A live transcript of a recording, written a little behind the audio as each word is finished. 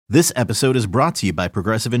This episode is brought to you by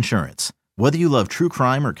Progressive Insurance. Whether you love true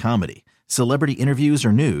crime or comedy, celebrity interviews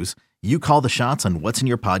or news, you call the shots on what's in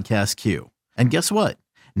your podcast queue. And guess what?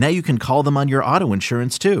 Now you can call them on your auto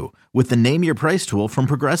insurance too with the Name Your Price tool from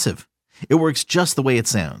Progressive. It works just the way it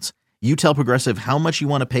sounds. You tell Progressive how much you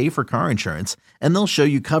want to pay for car insurance, and they'll show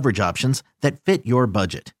you coverage options that fit your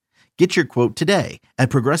budget. Get your quote today at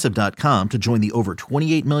Progressive.com to join the over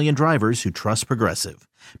 28 million drivers who trust Progressive.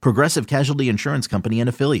 Progressive Casualty Insurance Company and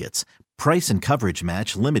Affiliates. Price and coverage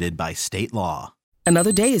match limited by state law.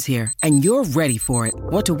 Another day is here, and you're ready for it.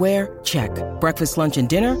 What to wear? Check. Breakfast, lunch, and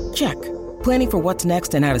dinner? Check. Planning for what's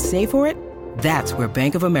next and how to save for it? That's where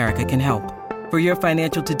Bank of America can help. For your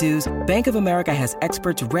financial to-dos, Bank of America has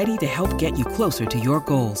experts ready to help get you closer to your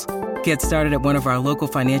goals. Get started at one of our local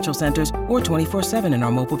financial centers or 24/7 in our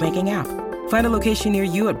mobile banking app. Find a location near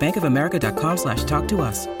you at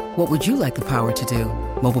bankofamerica.com/talktous. What would you like the power to do?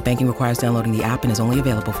 Mobile banking requires downloading the app and is only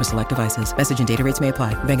available for select devices. Message and data rates may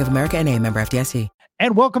apply. Bank of America N.A., member FDIC.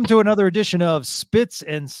 And welcome to another edition of Spits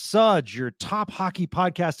and Suds, your top hockey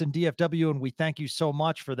podcast in DFW. And we thank you so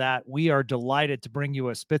much for that. We are delighted to bring you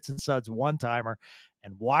a Spits and Suds one-timer.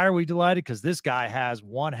 And why are we delighted? Because this guy has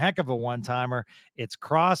one heck of a one-timer. It's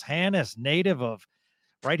Cross Hanas, native of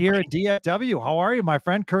right here at DFW. How are you, my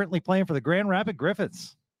friend? Currently playing for the Grand Rapids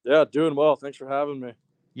Griffins. Yeah, doing well. Thanks for having me.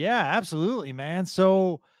 Yeah, absolutely, man.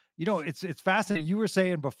 So, it's fascinating. You were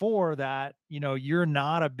saying before that, you're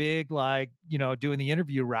not a big, doing the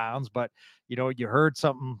interview rounds, but, you heard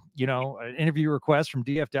something, an interview request from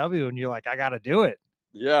DFW and you're like, I got to do it.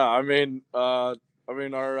 Yeah.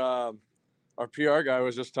 Our PR guy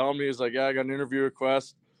was just telling me, he's like, yeah, I got an interview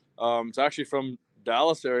request. It's actually from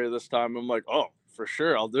Dallas area this time. I'm like, oh, for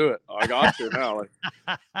sure. I'll do it. I got to now.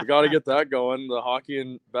 We got to get that going. The hockey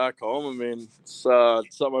and back home. It's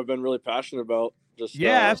something I've been really passionate about.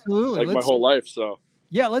 Absolutely. My whole life. So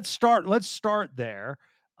yeah, let's start there.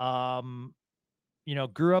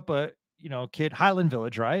 Grew up a, kid, Highland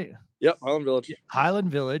Village, right? Yep.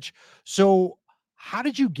 Highland Village. So how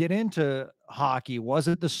did you get into hockey? Was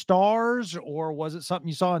it the Stars or was it something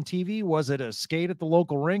you saw on TV? Was it a skate at the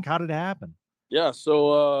local rink? How did it happen? Yeah.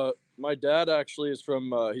 So, my dad actually is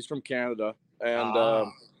he's from Canada. And,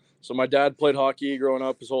 so my dad played hockey growing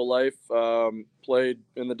up his whole life, played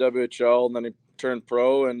in the WHL, and then he turned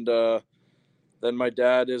pro. And, then my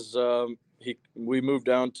dad we moved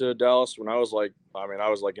down to Dallas when I was like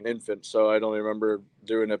an infant, so I don't even remember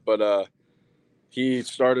doing it, but, he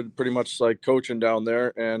started pretty much like coaching down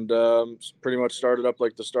there and, pretty much started up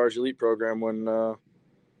like the Stars Elite program when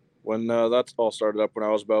that's all started up when I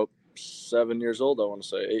was about 7 years old. I want to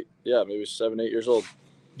say maybe 7, 8 years old.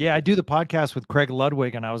 Yeah. I do the podcast with Craig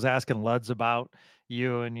Ludwig and I was asking Luds about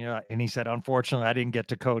you and he said, unfortunately I didn't get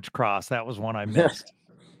to coach Cross. That was one I missed.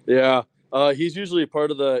 Yeah. He's usually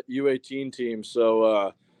part of the U18 team.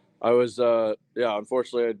 So, I was,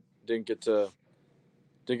 unfortunately I didn't get to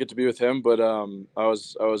be with him, but I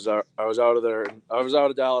was out of there. I was out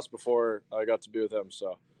of Dallas before I got to be with him.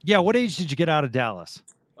 So yeah, what age did you get out of Dallas?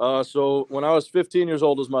 So when I was 15 years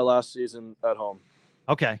old was my last season at home.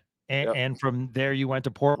 Okay, and from there you went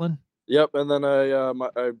to Portland. Yep, and then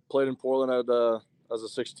I played in Portland as a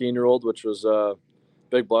 16-year-old, which was a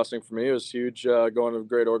big blessing for me. It was huge going to a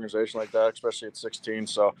great organization like that, especially at 16.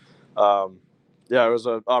 So it was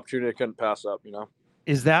an opportunity I couldn't pass up.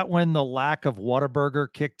 Is that when the lack of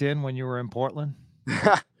Whataburger kicked in when you were in Portland?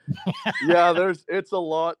 Yeah, it's a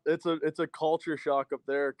lot. It's a culture shock up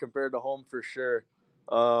there compared to home for sure.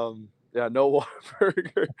 No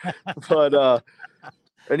Whataburger, but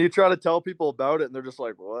and you try to tell people about it and they're just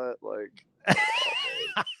like, what? Like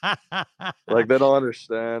they don't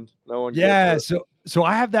understand. No one. Yeah. So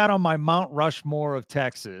I have that on my Mount Rushmore of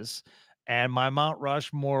Texas, and my Mount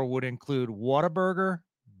Rushmore would include Whataburger,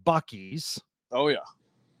 Buc-ee's. Oh yeah.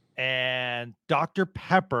 And Dr.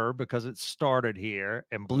 Pepper, because it started here,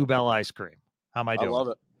 and Bluebell ice cream. How am I doing? I love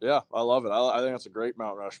it. Yeah, I love it. I think that's a great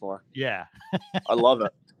Mount Rushmore. Yeah. I love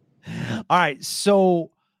it. All right.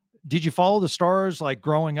 So did you follow the Stars like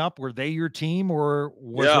growing up? Were they your team or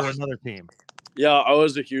was there another team? Yeah, I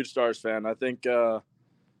was a huge Stars fan. I think kind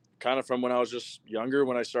of from when I was just younger,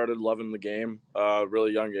 when I started loving the game,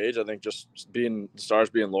 really young age. I think just being Stars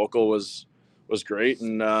being local was great.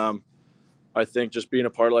 And I think just being a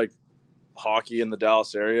part of like hockey in the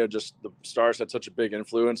Dallas area, just the Stars had such a big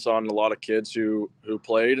influence on a lot of kids who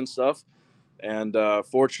played and stuff. And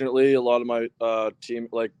fortunately, a lot of my a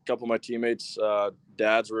couple of my teammates,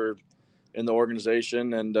 dads were in the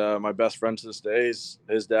organization, and my best friend to this day,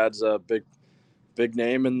 his dad's a big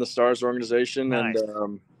name in the Stars organization. Nice.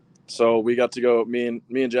 And so we got to go. Me and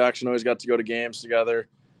Jackson always got to go to games together.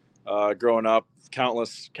 growing up.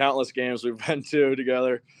 Countless games we've been to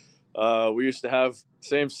together. We used to have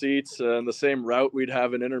same seats and the same route. We'd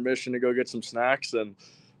have an intermission to go get some snacks and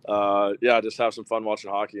just have some fun watching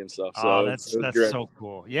hockey and stuff. So Oh, it that's was great. so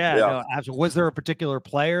cool. Yeah, no, absolutely. Was there a particular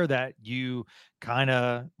player that you kind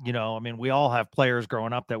of, I mean, we all have players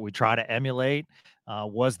growing up that we try to emulate.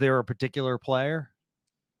 Was there a particular player?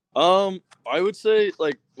 I would say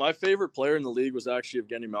like my favorite player in the league was actually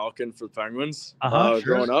Evgeny Malkin for the Penguins Sure.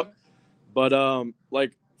 growing up. But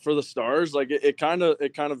like for the Stars, like it kind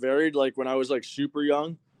of varied. Like when I was like super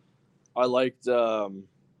young, I liked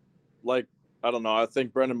like I don't know. I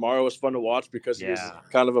think Brendan Morrow was fun to watch because he was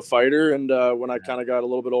kind of a fighter. And when I kind of got a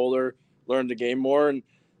little bit older, learned the game more. And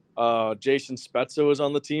Jason Spezza was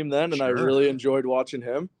on the team then, and I really enjoyed watching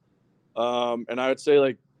him. And I would say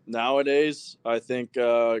like nowadays, I think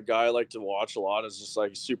a guy I like to watch a lot is just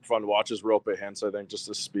like super fun to watch is Rope Hintz. I think just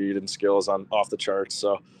his speed and skills on off the charts.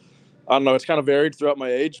 So I don't know. It's kind of varied throughout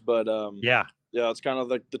my age, but it's kind of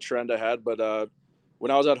like the trend I had. But when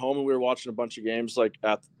I was at home and we were watching a bunch of games like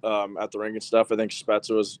at the rink and stuff, I think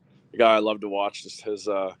Spezza was the guy I loved to watch. Just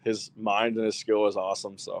his mind and his skill is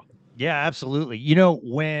awesome. So yeah, absolutely.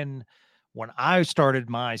 When I started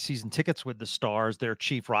my season tickets with the Stars, their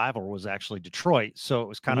chief rival was actually Detroit. So it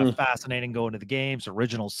was kind of fascinating going to the games,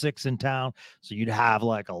 original 6 in town. So you'd have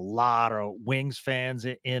like a lot of Wings fans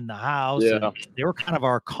in the house. Yeah. And they were kind of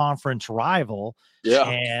our conference rival. Yeah.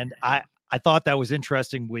 And I thought that was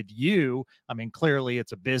interesting with you. I mean, clearly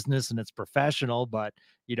it's a business and it's professional, but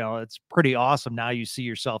it's pretty awesome. Now you see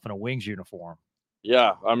yourself in a Wings uniform.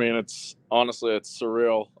 Yeah. I mean, it's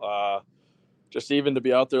surreal. Just even to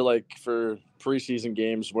be out there like for preseason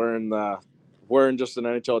games wearing just an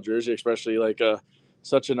NHL jersey, especially like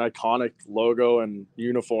such an iconic logo and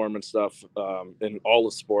uniform and stuff in all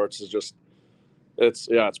the sports is just it's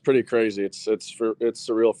pretty crazy. It's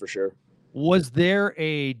surreal for sure. Was there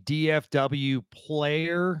a DFW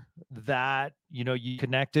player that you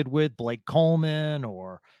connected with, Blake Coleman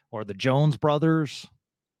or the Jones brothers?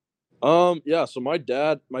 Yeah, so my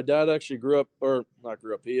dad actually grew up, or not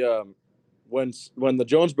grew up. He when the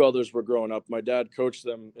Jones brothers were growing up, my dad coached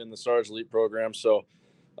them in the Stars Elite program, so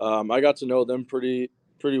I got to know them pretty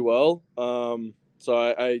well. So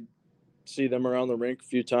I see them around the rink a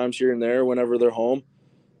few times here and there whenever they're home.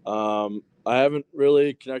 I haven't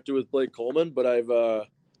really connected with Blake Coleman, but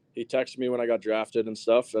he texted me when I got drafted and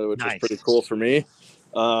stuff, which was pretty cool for me.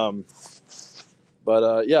 But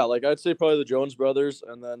like I'd say probably the Jones brothers,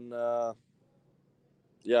 and then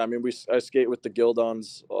I mean I skate with the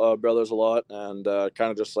Gildons brothers a lot, and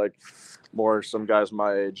kind of just like more some guys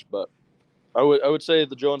my age. But I would say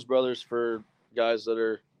the Jones brothers for guys that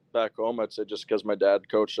are back home. I'd say just because my dad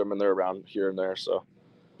coached them and they're around here and there. So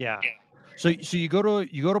yeah. So you go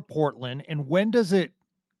to Portland, and when does it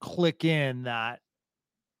click in that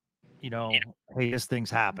hey, this thing's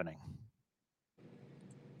happening?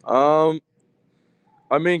 I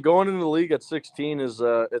mean, going into the league at 16 is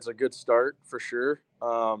it's a good start for sure.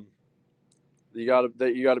 You got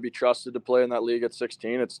to be trusted to play in that league at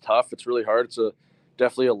 16. It's tough. It's really hard. It's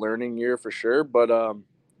definitely a learning year for sure. But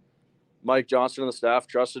Mike Johnson and the staff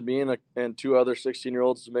trusted me and 2 other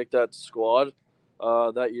 16-year-olds to make that squad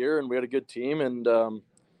that year, and we had a good team. And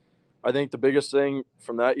I think the biggest thing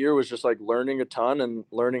from that year was just like learning a ton and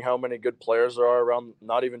learning how many good players there are around,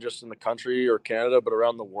 not even just in the country or Canada, but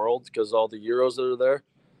around the world because all the Euros that are there.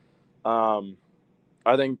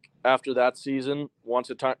 I think after that season, once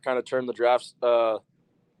it kind of turned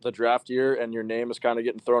the draft year and your name is kind of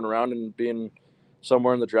getting thrown around and being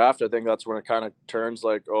somewhere in the draft, I think that's when it kind of turns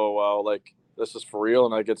like, oh, wow, like this is for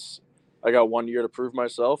real. And I got 1 year to prove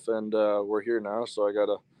myself, and we're here now. So I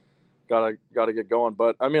gotta get going.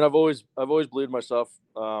 But I mean, I've always believed myself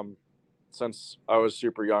since I was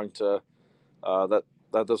super young to that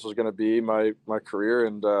this was going to be my career,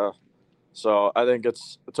 and so I think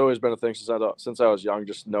it's always been a thing since I was young,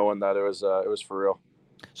 just knowing that it was for real.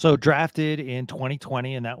 So drafted in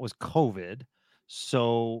 2020, and that was COVID.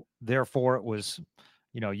 So therefore, it was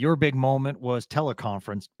your big moment was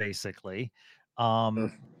teleconference basically.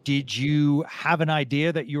 Did you have an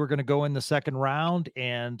idea that you were going to go in the second round,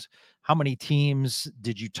 and how many teams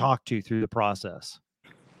did you talk to through the process?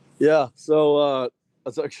 Yeah, so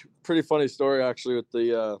that's actually a pretty funny story actually with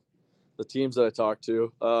the teams that I talked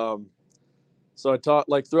to. So I talked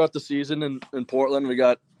like throughout the season in Portland. We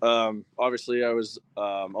got obviously I was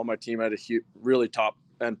on my team. I had a really top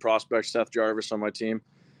end prospect, Seth Jarvis, on my team.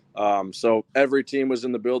 So every team was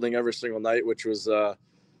in the building every single night, which was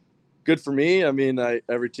good for me. I mean,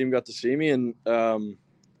 every team got to see me, and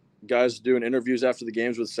guys doing interviews after the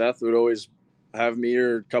games with Seth would always have me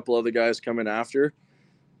or a couple other guys come in after.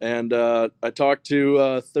 And I talked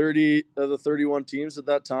to 30 of the 31 teams at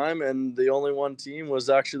that time, and the only one team was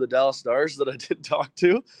actually the Dallas Stars that I did talk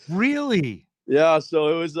to. Really? Yeah,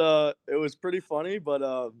 so it was pretty funny, but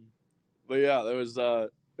yeah, it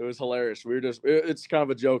was hilarious. We were just it's kind of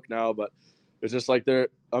a joke now, but it's just like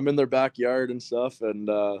I'm in their backyard and stuff, and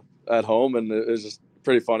at home, and it was just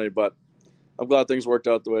pretty funny. But I'm glad things worked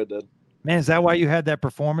out the way it did. Man, is that why you had that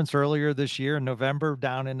performance earlier this year in November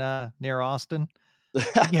down in near Austin?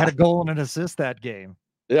 You had a goal and an assist that game.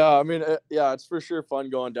 Yeah, I mean, yeah, it's for sure fun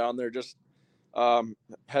going down there. Just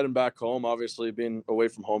heading back home, obviously being away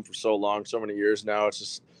from home for so long, so many years now. It's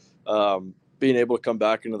just being able to come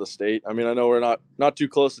back into the state. I mean, I know we're not too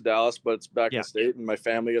close to Dallas, but it's back in the state, and my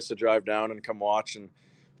family gets to drive down and come watch, and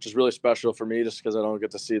which is really special for me, just because I don't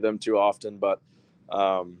get to see them too often. But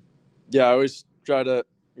yeah, I always try to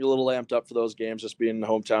be a little amped up for those games, just being the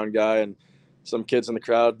hometown guy, and some kids in the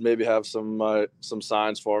crowd maybe have some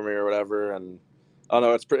signs for me or whatever. And I don't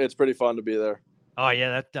know, it's pretty fun to be there. Oh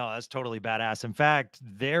yeah, that's totally badass. In fact,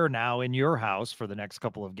 they're now in your house for the next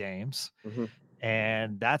couple of games. Mm-hmm.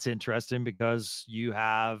 And that's interesting because you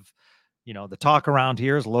have, the talk around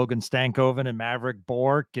here is Logan Stankoven and Maverick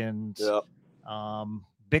Bork, and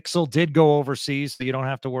Bixel did go overseas, so you don't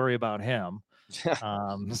have to worry about him.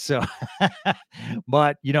 So,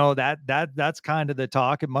 but that's kind of the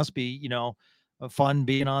talk. It must be, fun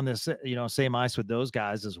being on this, same ice with those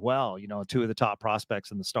guys as well. Two of the top prospects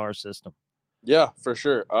in the Star system. Yeah, for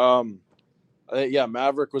sure. Yeah,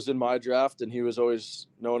 Maverick was in my draft, and he was always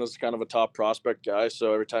known as kind of a top prospect guy.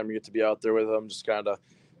 So every time you get to be out there with him, just kind of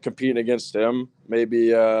competing against him,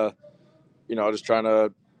 maybe, just trying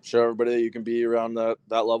to show everybody that you can be around that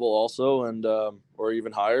level also, and or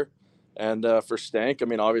even higher. And for Stank, I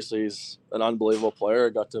mean, obviously he's an unbelievable player. I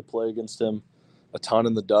got to play against him a ton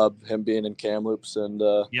in the dub, him being in Kamloops, and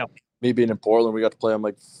me being in Portland. We got to play him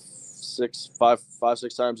like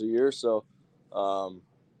 5-6 times a year. So,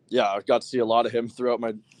 yeah, I got to see a lot of him throughout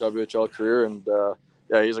my WHL career, and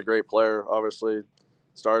yeah, he's a great player. Obviously,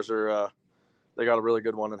 Stars are they got a really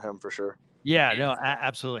good one in him for sure. Yeah, no,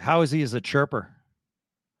 absolutely. How is he as a chirper?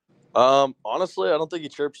 Honestly, I don't think he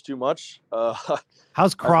chirps too much.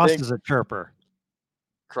 How's Cross as a chirper?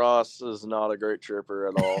 Cross is not a great chirper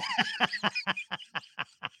at all.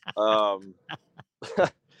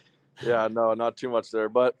 Yeah, no, not too much there.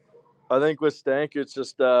 But I think with Stank, it's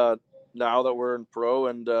just now that we're in pro,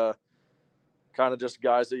 and kind of just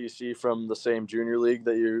guys that you see from the same junior league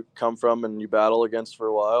that you come from and you battle against for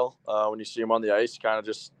a while. When you see them on the ice, you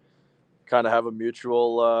kind of have a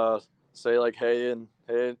mutual say like hey,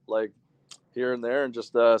 like here and there, and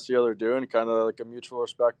just see how they're doing, kind of like a mutual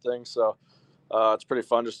respect thing. So it's pretty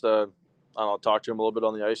fun just to, I don't know, talk to him a little bit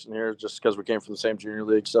on the ice in here, just because we came from the same junior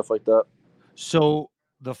league, stuff like that. So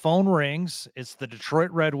the phone rings. It's the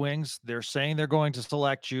Detroit Red Wings. They're saying they're going to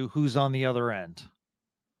select you. Who's on the other end?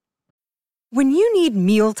 When you need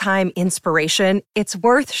mealtime inspiration, it's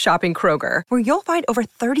worth shopping Kroger, where you'll find over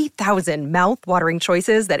 30,000 mouth-watering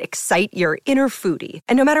choices that excite your inner foodie.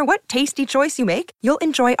 And no matter what tasty choice you make, you'll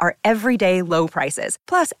enjoy our everyday low prices,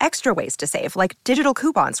 plus extra ways to save, like digital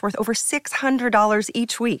coupons worth over $600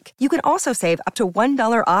 each week. You can also save up to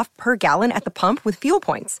 $1 off per gallon at the pump with fuel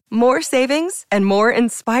points. More savings and more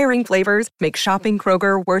inspiring flavors make shopping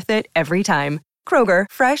Kroger worth it every time. Kroger,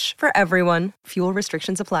 fresh for everyone. Fuel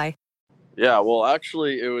restrictions apply. Yeah, well,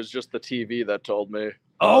 actually, it was just the TV that told me.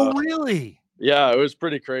 Oh, really? Yeah, it was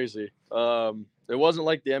pretty crazy. It wasn't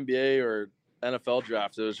like the NBA or NFL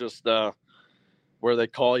draft. It was just where they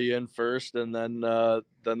call you in first, and then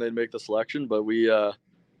they'd make the selection. But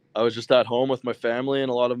I was just at home with my family and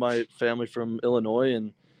a lot of my family from Illinois,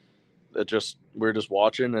 and we were just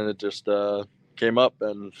watching, and it just came up,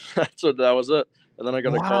 and so that was it. And then I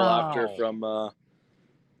got a call after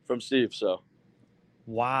from Steve. So.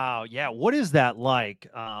 Wow. Yeah. What is that like?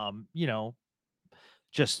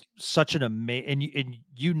 Just such an amazing, and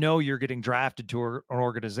you're getting drafted to an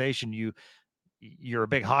organization. You're a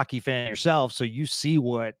big hockey fan yourself, so you see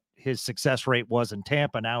what his success rate was in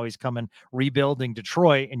Tampa. Now he's rebuilding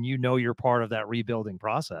Detroit, and you're part of that rebuilding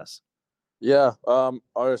process. Yeah.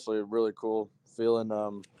 Honestly, really cool feeling.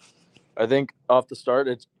 I think off the start,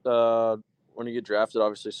 it's when you get drafted,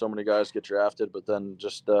 obviously so many guys get drafted, but then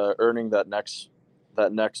just earning that next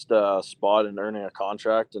spot and earning a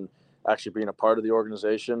contract and actually being a part of the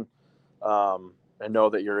organization, and know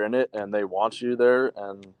that you're in it and they want you there.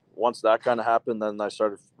 And once that kind of happened, then I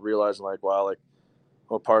started realizing like, wow, like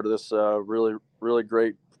I'm a part of this really, really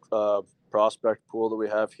great prospect pool that we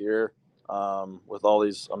have here, with all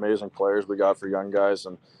these amazing players we got for young guys.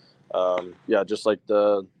 And yeah, just like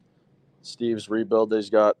the Steve's rebuild that he's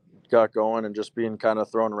got got going, and just being kind of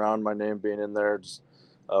thrown around, my name being in there, just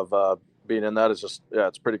of being in that is just, yeah,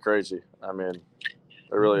 it's pretty crazy. I mean,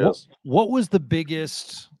 it really is. What was the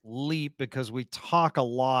biggest leap? Because we talk a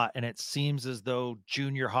lot and it seems as though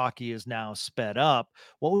junior hockey is now sped up.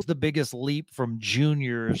 What was the biggest leap from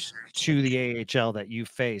juniors to the AHL that you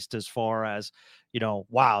faced as far as,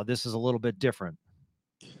 wow, this is a little bit different?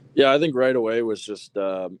 Yeah, I think right away was just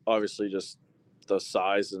obviously just the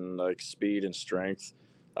size and like speed and strength.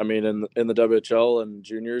 I mean, in the WHL and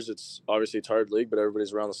juniors, it's hard league, but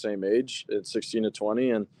everybody's around the same age. It's 16 to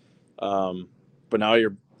 20, and but now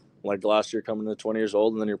you're like last year coming to 20 years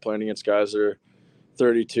old, and then you're playing against guys that are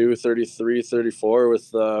 32, 33, 34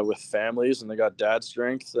 with families, and they got dad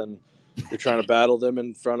strength, and you're trying to battle them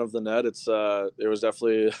in front of the net. It was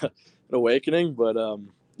definitely an awakening, but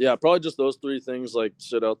yeah, probably just those three things like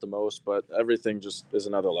stood out the most, but everything just is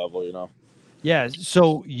another level. Yeah.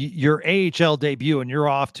 So your AHL debut, and you're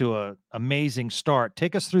off to a amazing start.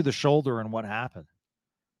 Take us through the shoulder and what happened.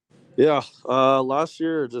 Yeah, last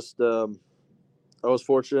year just I was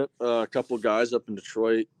fortunate. A couple of guys up in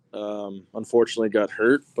Detroit unfortunately got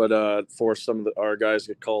hurt, but forced some of our guys to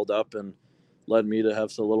get called up and led me to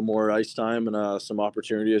have a little more ice time and some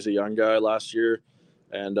opportunity as a young guy last year.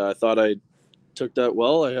 And I thought I took that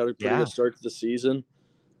well. I had a pretty good start to the season.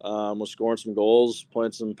 Was scoring some goals,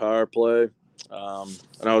 playing some power play, and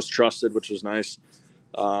I was trusted, which was nice.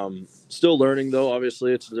 Still learning though.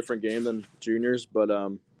 Obviously, it's a different game than juniors, but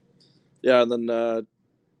yeah. And then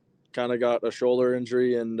kind of got a shoulder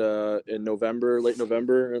injury in November, late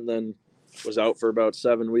November, and then was out for about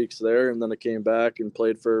 7 weeks there. And then I came back and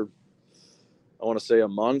played for, I want to say, a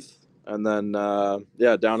month. And then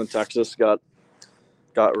yeah, down in Texas, got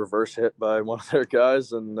reverse hit by one of their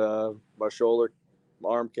guys, and my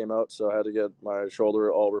arm came out, so I had to get my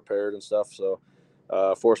shoulder all repaired and stuff. So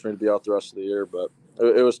forced me to be out the rest of the year. But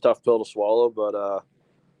it was a tough pill to swallow, but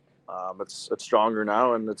it's stronger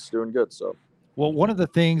now and it's doing good. So. Well, one of the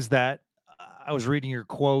things that I was reading your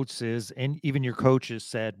quotes is, and even your coaches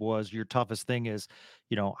said, was your toughest thing is,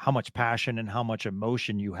 how much passion and how much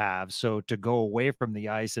emotion you have. So to go away from the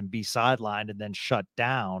ice and be sidelined and then shut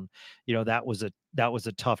down, that was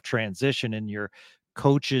a tough transition. And your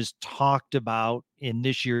coaches talked about in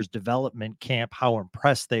this year's development camp how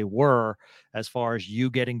impressed they were as far as you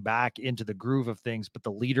getting back into the groove of things, but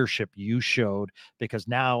the leadership you showed, because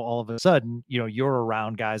now all of a sudden, you're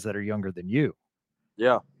around guys that are younger than you.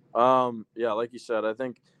 Yeah. Yeah, like you said, I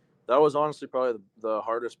think that was honestly probably the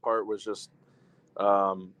hardest part was just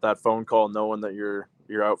that phone call, knowing that you're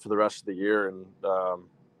out for the rest of the year, and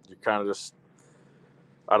you kind of just,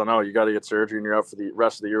 I don't know, you got to get surgery and you're out for the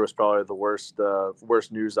rest of the year was probably the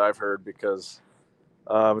worst news I've heard, because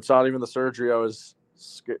it's not even the surgery I was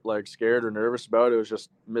scared or nervous about. It was just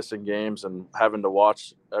missing games and having to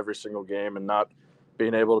watch every single game and not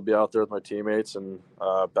being able to be out there with my teammates and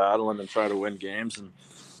battling and trying to win games and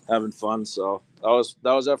having fun. So that was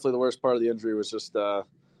definitely the worst part of the injury, was just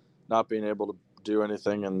not being able to do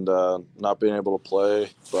anything and not being able to play.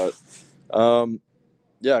 But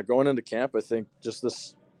yeah, going into camp, I think just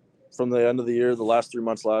this from the end of the year, the last 3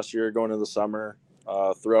 months last year, going into the summer,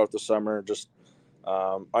 throughout the summer, just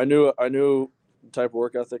I knew the type of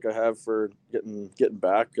work ethic I have for getting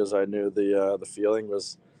back, because I knew the feeling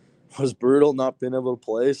was brutal not being able to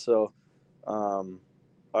play. So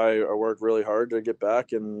I worked really hard to get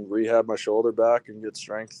back and rehab my shoulder back and get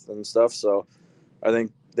strength and stuff. So I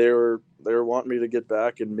think they were wanting me to get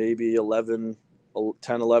back in maybe 11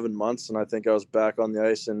 months, and I think I was back on the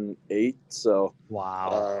ice in 8. So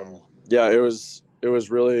wow. Yeah, it was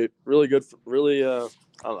really, really good. Really, I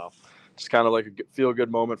don't know, just kind of like a feel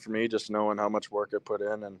good moment for me, just knowing how much work I put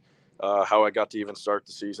in and how I got to even start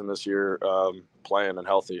the season this year playing and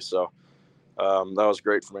healthy. So that was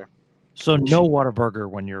great for me. So no Whataburger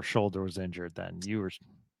when your shoulder was injured then? You were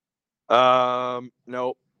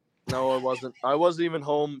No, I wasn't. I wasn't even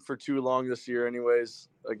home for too long this year anyways.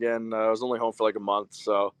 Again, I was only home for like a month,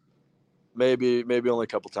 so maybe only a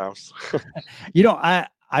couple times.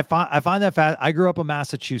 I find that I grew up a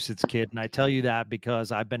Massachusetts kid, and I tell you that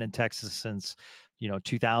because I've been in Texas since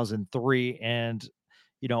 2003. And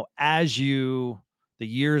as the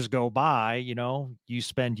years go by, you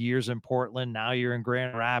spend years in Portland, now you're in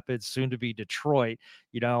Grand Rapids, soon to be Detroit.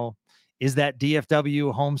 Is that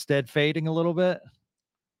DFW homestead fading a little bit?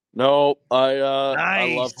 No, I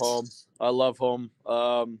Nice. love home. I love home.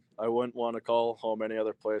 I wouldn't want to call home any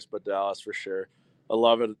other place but Dallas for sure. I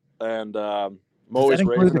love it, and I'm Does that always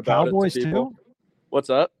include raving the about it Cowboys to people. too? What's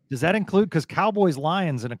that? Does that include, because Cowboys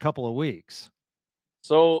Lions in a couple of weeks?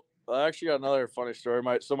 So I actually got another funny story.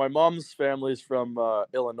 My mom's family's from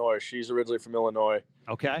Illinois. She's originally from Illinois.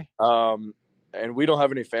 Okay. And we don't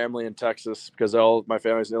have any family in Texas because all my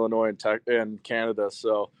family's in Illinois and Canada.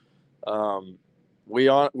 So we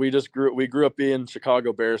grew up being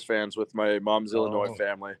Chicago Bears fans with my mom's Illinois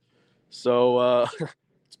family. So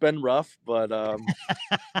it's been rough, but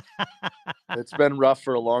it's been rough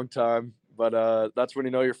for a long time. But that's when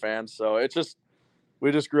you know you're fans. So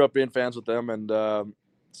we just grew up being fans with them, and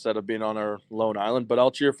instead of being on our lone island. But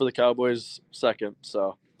I'll cheer for the Cowboys second.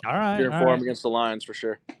 So all right, cheering for them against the Lions for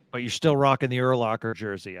sure. But you're still rocking the Urlacher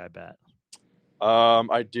jersey, I bet.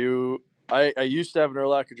 I do. I used to have an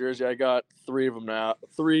Urlacher jersey. I got 3 of them now,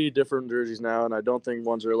 3 different jerseys now, and I don't think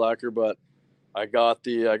one's Urlacher, but I got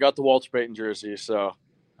the Walter Payton jersey. So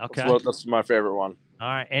okay, that's my favorite one. All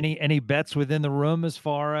right. Any bets within the room as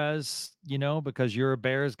far as, because you're a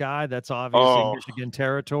Bears guy, that's obviously Michigan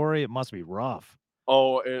territory. It must be rough.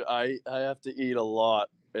 I have to eat a lot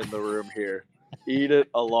in the room here. Eat it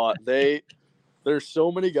a lot. There's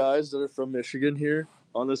so many guys that are from Michigan here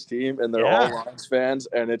on this team, and they're all Lions fans,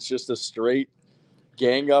 and it's just a straight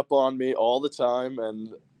gang up on me all the time, and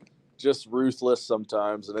just ruthless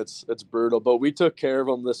sometimes, and it's brutal. But we took care of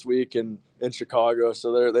them this week in Chicago,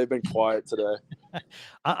 so they've been quiet today.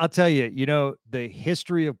 I'll tell you, the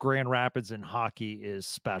history of Grand Rapids in hockey is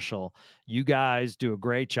special. You guys do a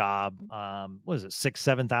great job. What is it,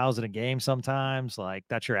 6,000-7,000 a game sometimes? Like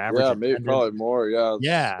that's your average. Yeah, maybe probably more.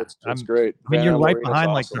 Yeah, it's great. I mean, you're right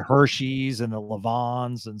behind like the Hershey's and the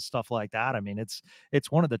Levons and stuff like that. I mean, it's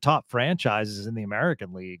one of the top franchises in the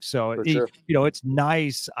American League. So it's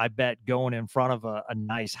nice. I bet going in front of a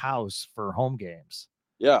nice house for home games.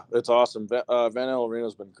 Yeah, it's awesome. Van Allen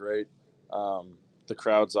Arena's been great. The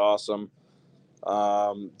crowd's awesome.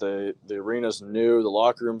 The arena's new. The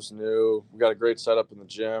locker room's new. We got a great setup in the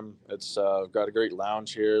gym. It's got a great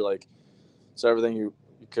lounge here. Like it's everything you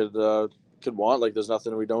could want. Like there's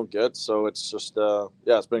nothing we don't get. So it's just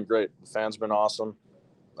it's been great. The fans been awesome.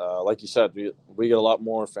 Like you said, we get a lot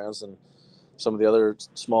more fans than some of the other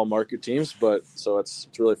small market teams. But so it's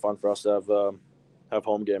really fun for us to have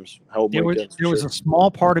home games. There was a small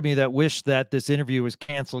part of me that wished that this interview was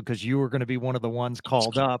canceled because you were going to be one of the ones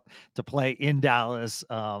called up to play in Dallas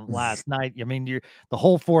last night. I mean, the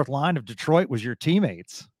whole fourth line of Detroit was your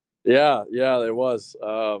teammates. Yeah, it was.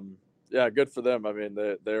 Good for them. I mean,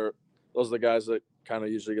 they're those are the guys that kind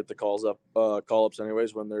of usually get the call-ups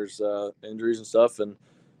anyways when there's injuries and stuff. And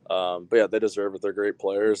but yeah, they deserve it. They're great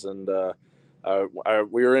players, and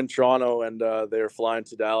we were in Toronto, and they were flying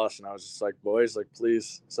to Dallas, and I was just like, boys, like,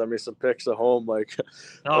 please send me some pics at home. Like,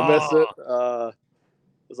 I miss it.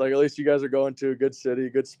 It's like, at least you guys are going to a good city,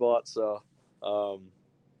 good spot. So, it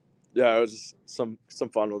was just some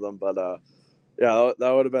fun with them. But that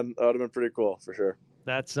would have been pretty cool for sure.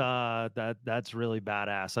 That's really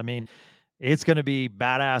badass. I mean, it's going to be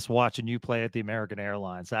badass watching you play at the American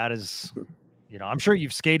Airlines. That is. I'm sure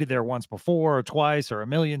you've skated there once before or twice or a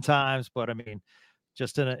million times, but I mean,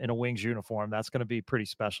 just in a Wings uniform, that's going to be pretty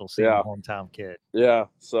special seeing a hometown kid. Yeah.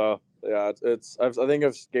 So I think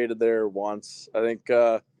I've skated there once. I think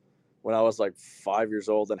when I was like 5 years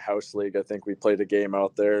old in house league, I think we played a game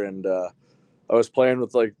out there, and I was playing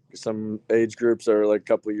with like some age groups that are like a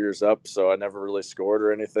couple of years up. So I never really scored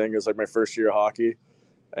or anything. It was like my first year of hockey,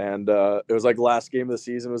 and it was like last game of the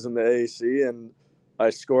season was in the AAC, and I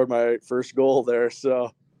scored my first goal there, so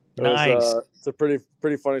it was, it's a pretty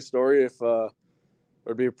funny story.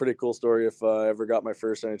 It'd be a pretty cool story if I ever got my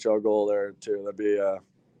first NHL goal there too. That'd be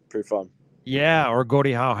pretty fun. Yeah, or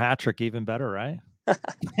Gordie Howe hat trick, even better, right?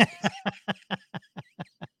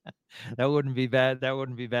 That wouldn't be bad. That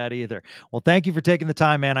wouldn't be bad either. Well, thank you for taking the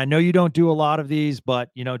time, man. I know you don't do a lot of these, but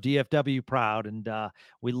DFW proud, and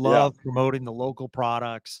we love promoting the local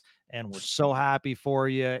products, and we're so happy for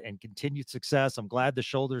you and continued success. I'm glad the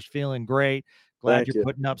shoulder's feeling great. Glad you're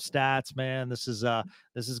putting up stats, man. This is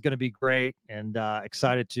going to be great, and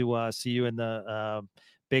excited to see you in the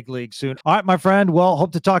big league soon. All right, my friend. Well,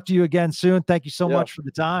 hope to talk to you again soon. Thank you so much for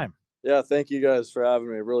the time. Yeah, thank you guys for having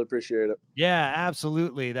me. Really appreciate it. Yeah,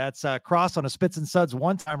 absolutely. That's Cross on a Spits and Suds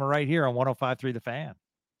one-timer right here on 105.3 The Fan.